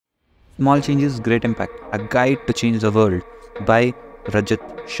Small Changes, Great Impact, A Guide to Change the World by Rajat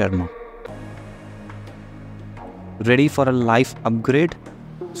Sharma. Ready for a life upgrade?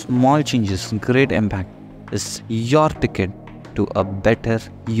 Small Changes, Great Impact is your ticket to a better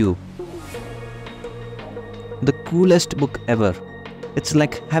you. The coolest book ever. It's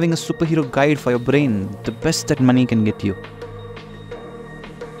like having a superhero guide for your brain, the best that money can get you.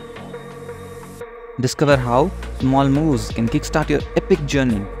 Discover how small moves can kickstart your epic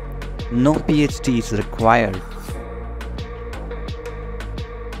journey. No PhD is required.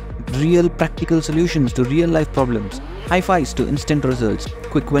 Real practical solutions to real life problems. High fives to instant results.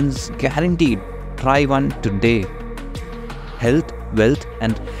 Quick wins guaranteed. Try one today. Health, wealth,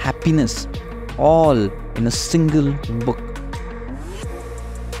 and happiness, all in a single book.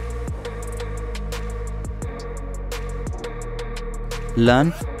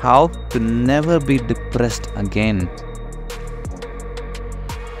 Learn how to never be depressed again.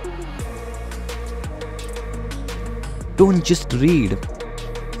 Don't just read.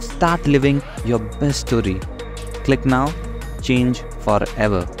 Start living your best story. Click now, change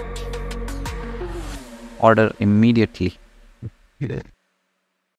forever. Order immediately.